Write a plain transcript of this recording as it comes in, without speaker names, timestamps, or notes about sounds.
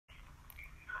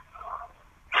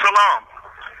Shalom.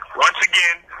 Once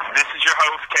again, this is your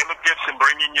host, Caleb Gipson,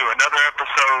 bringing you another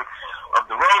episode of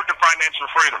The Road to Financial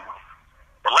Freedom.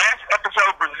 The last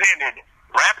episode presented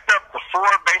wrapped up the four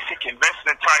basic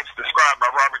investment types described by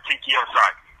Robert T.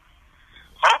 Kiyosaki.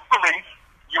 Hopefully,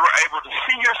 you were able to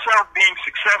see yourself being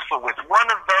successful with one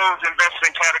of those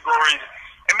investment categories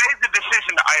and made the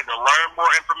decision to either learn more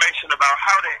information about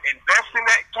how to invest in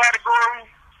that category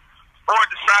or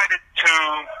decided to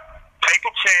take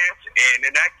a chance and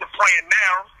enact a plan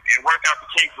now and work out the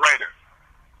kinks later.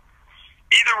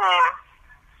 Either or,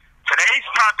 today's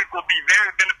topic will be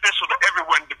very beneficial to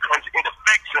everyone because it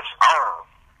affects us all.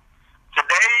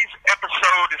 Today's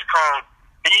episode is called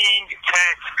Being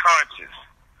Tax Conscious.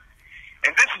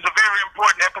 And this is a very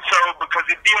important episode because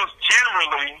it deals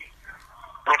generally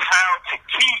with how to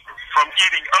keep from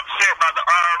getting upset by the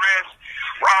IRS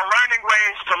while learning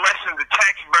ways to lessen the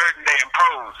tax burden they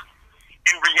impose.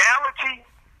 In reality,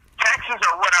 taxes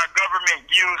are what our government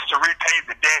used to repay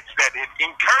the debts that it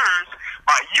incurs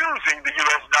by using the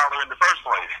U.S. dollar in the first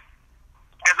place.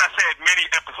 As I said many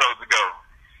episodes ago,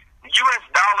 the U.S.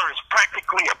 dollar is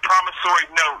practically a promissory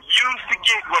note used to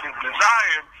get what is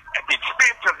desired at the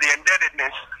expense of the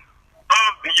indebtedness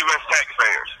of the U.S.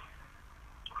 taxpayers.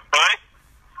 But,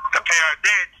 compare our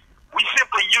debts, we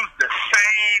simply use the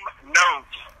same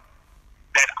notes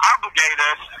that obligate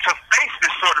us to face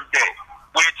this sort of debt,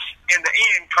 which in the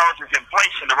end causes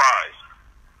inflation to rise.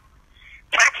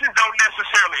 Taxes don't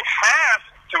necessarily have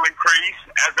to increase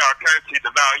as our currency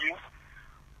devalues,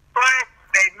 but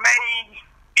they may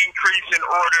increase in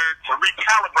order to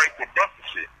recalibrate the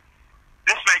deficit.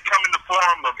 This may come in the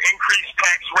form of increased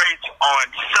tax rates on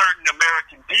certain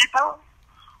American people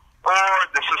or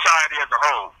the society as a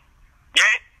whole.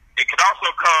 Yet, it could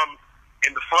also come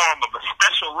in the form of a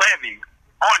special levy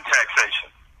on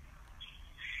taxation.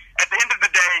 At the end of the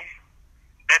day,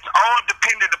 that's all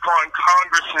dependent upon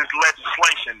Congress's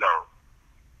legislation, though.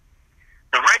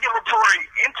 The regulatory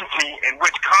entity in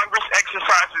which Congress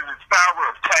exercises its power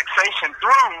of taxation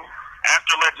through,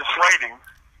 after legislating,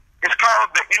 is called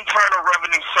the Internal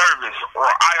Revenue Service, or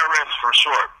IRS for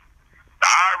short. The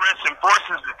IRS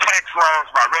enforces the tax laws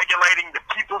by regulating the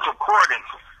people's accordance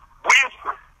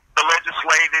with the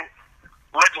legislation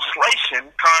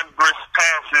Congress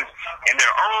passes and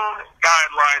their own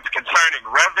guidelines concerning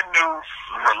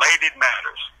revenue-related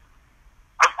matters.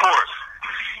 Of course,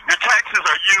 your taxes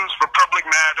are used for public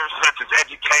matters such as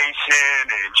education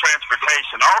and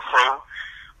transportation also,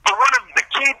 but one of the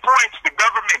key points the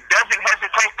government doesn't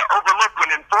hesitate to overlook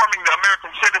when informing the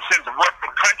American citizens of what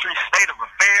the country's state of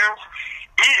affairs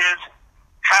is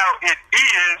how it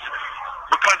is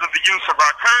because of the use of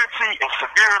our currency is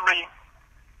severely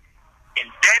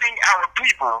indebting our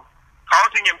people,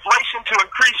 causing inflation to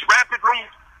increase rapidly,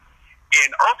 and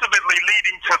ultimately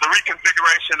leading to the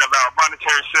reconfiguration of our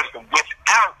monetary system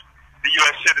without the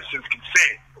U.S. citizens'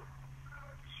 consent.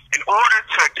 In order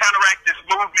to counteract this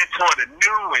movement toward a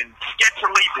new and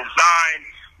sketchily designed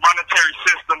monetary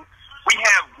system, we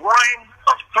have one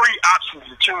of three options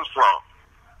to choose from.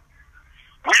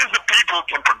 We as a people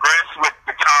can progress with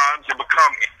the times and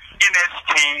become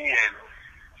NST and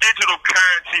digital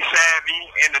currency savvy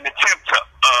in an attempt to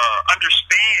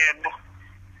understand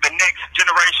the next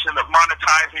generation of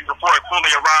monetizing before it fully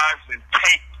arrives and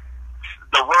take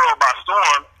the world by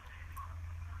storm.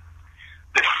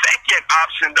 The second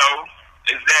option, though,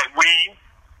 is that we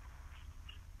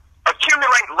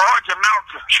accumulate large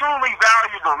amounts of truly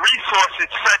valuable resources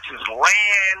such as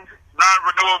land,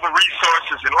 non-renewable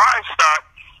resources, and livestock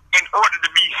in order to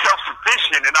be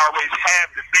self-sufficient and always have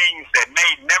the things that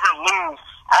may never lose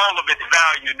all of its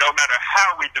value no matter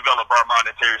how we develop our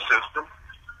monetary system.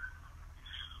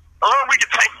 Or we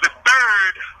could take the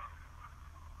third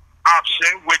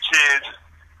option, which is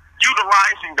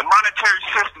utilizing the monetary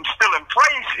system still in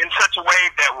place in such a way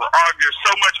that will augur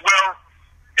so much wealth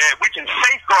that we can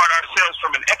safeguard ourselves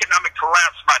from an economic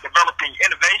collapse by developing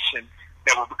innovation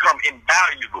that will become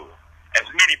invaluable, as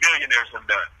many billionaires have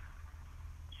done.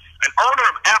 An owner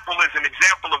of Apple is an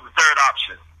example of the third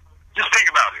option. Just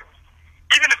think about it.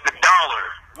 Even if the dollar,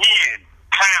 yen,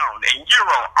 pound, and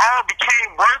euro all became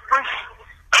worthless,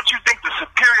 don't you think the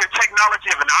superior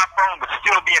technology of an iPhone would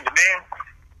still be in demand?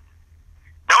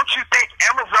 Don't you think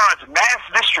Amazon's mass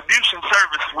distribution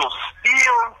service will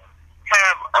still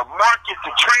have a market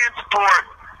to transport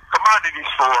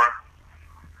commodities for,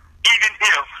 even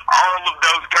if all of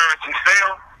those currencies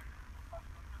fail?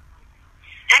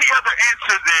 Any other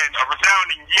answer than a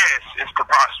resounding yes is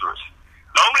preposterous.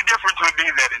 The only difference would be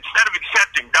that instead of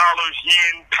accepting dollars,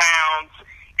 yen, pounds,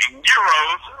 and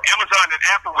euros, Amazon and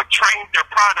Apple would trade their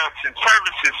products and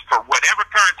services for whatever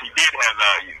currency did have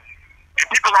value. And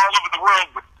people all world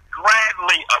would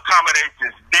gladly accommodate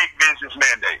this big business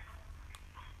mandate.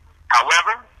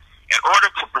 However, in order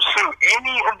to pursue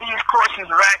any of these courses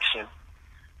of action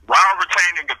while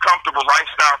retaining a comfortable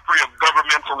lifestyle free of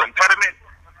governmental impediment,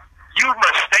 you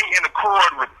must stay in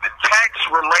accord with the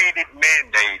tax-related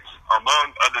mandates, among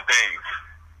other things.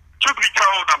 Truth be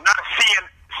told, I'm not a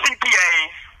CPA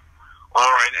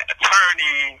or an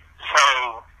attorney, so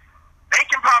they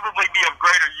can probably be of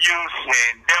greater use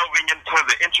in delving into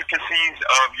the intricacies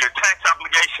of your tax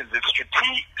obligations and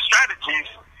strategies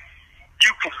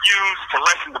you could use to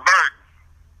lessen the burden.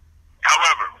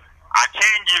 However, I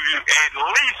can give you at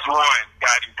least one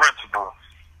guiding principle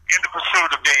in the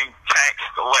pursuit of being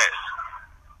taxed less.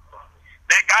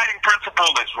 That guiding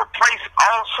principle is replace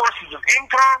all sources of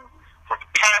income with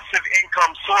passive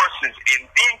income sources and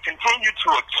then continue to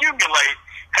accumulate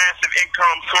passive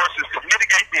income sources to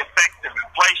mitigate the effect of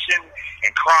inflation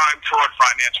and climb toward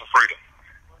financial freedom.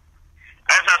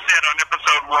 As I said on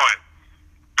episode 1,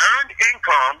 earned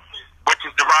income, which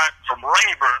is derived from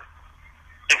labor,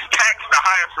 is taxed the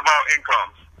highest of all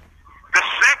incomes. The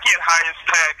second highest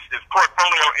tax is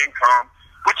portfolio income,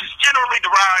 which is generally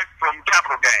derived from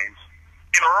capital gains.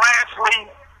 And lastly,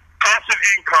 passive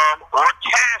income or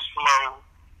cash flow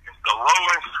is the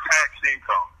lowest taxed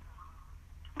income.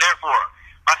 Therefore,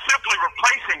 by simply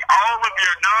replacing all of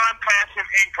your non-passive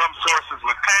income sources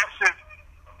with passive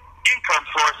income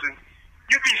sources,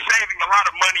 you'd be saving a lot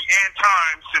of money and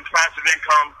time, since passive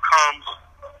income comes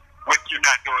with you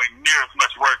not doing near as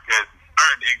much work as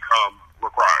earned income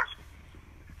requires.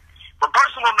 From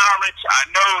personal knowledge, I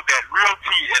know that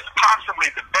realty is possibly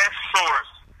the best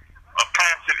source of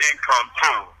passive income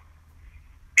too.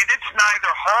 And it's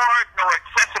neither hard nor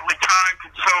excessively time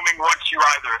consuming once you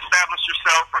either establish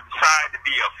yourself or decide to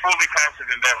be a fully passive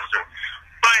investor.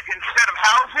 But instead of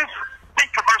houses, think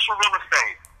commercial real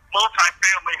estate,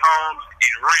 multifamily homes,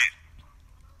 and rent.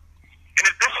 And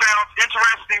if this sounds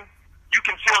interesting, you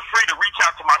can feel free to reach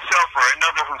out to myself or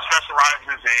another who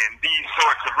specializes in these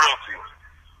sorts of realty.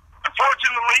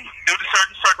 Unfortunately, due to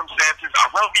certain circumstances, I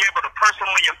won't be able to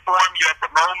personally inform you at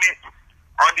the moment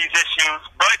on these issues,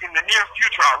 but in the near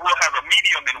future, I will have a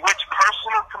medium in which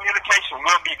personal communication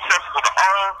will be accessible to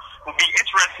all who be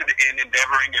interested in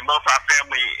endeavoring in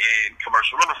multifamily and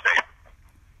commercial real estate.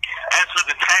 As for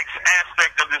the tax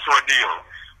aspect of this ordeal,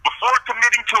 before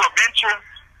committing to a venture,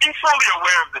 be fully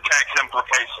aware of the tax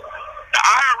implications. The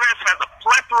IRS has a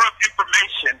plethora of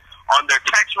information on their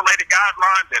tax-related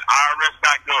guidelines at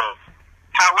irs.gov.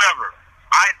 However,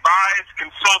 I advise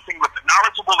consulting with a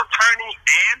knowledgeable attorney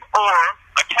and or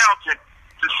accountant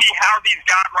to see how these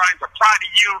guidelines apply to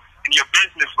you and your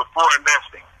business before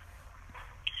investing.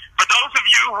 For those of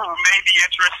you who may be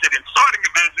interested in starting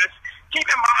a business, keep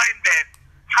in mind that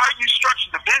how you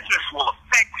structure the business will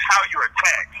affect how you are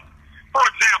taxed. For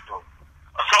example,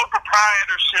 a sole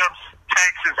proprietorship's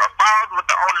taxes are filed with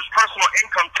the owner's personal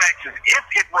income taxes if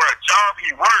it were a job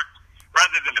he worked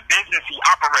rather than a business he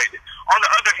operated. On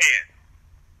the other hand,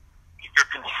 if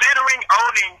you're considering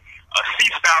owning a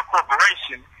C-style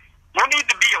corporation, you'll need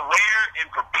to be aware and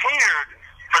prepared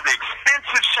for the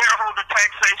expensive shareholder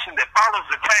taxation that follows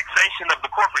the taxation of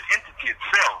the corporate entity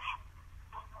itself.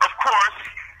 Of course,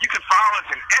 you can file as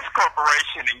an S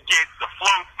corporation and get the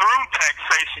flow-through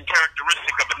taxation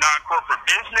characteristic of a non-corporate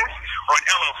business or an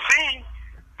LLC,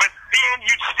 but then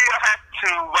you'd still have to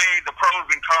weigh the pros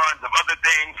and cons of other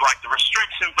things like the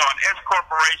restrictions on S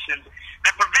corporations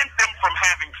that prevent them from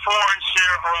having foreign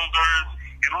shareholders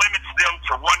and limits them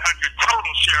to 100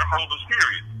 total shareholders,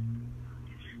 period.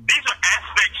 These are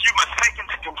aspects you must take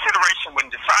into consideration when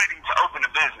deciding to open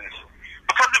a business.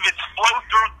 Because of its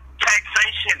flow-through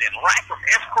taxation and lack of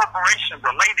S corporation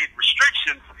related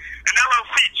restrictions, an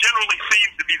LLC generally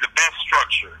seems to be the best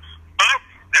structure. But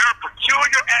there are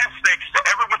peculiar aspects to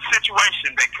everyone's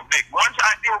situation that can make one's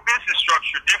ideal business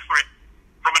structure different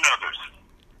from another's.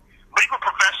 Legal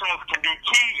professionals can be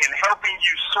key in helping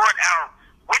you sort out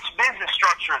which business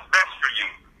structure is best for you,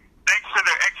 thanks to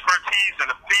their expertise in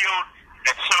a field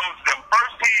that shows them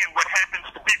firsthand what happens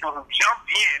to people who jump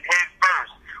in head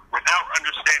first without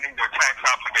understanding their tax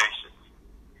obligations.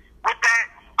 With that,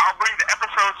 I'll bring the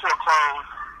episode to a close.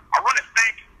 I want to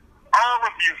thank all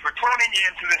of you for tuning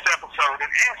in to this episode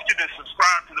and ask you to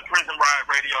subscribe to the Prison Riot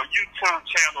Radio YouTube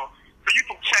channel so you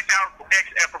can check out the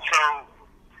next episode.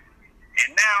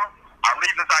 And now, I'll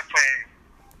leave as I came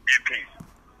in peace.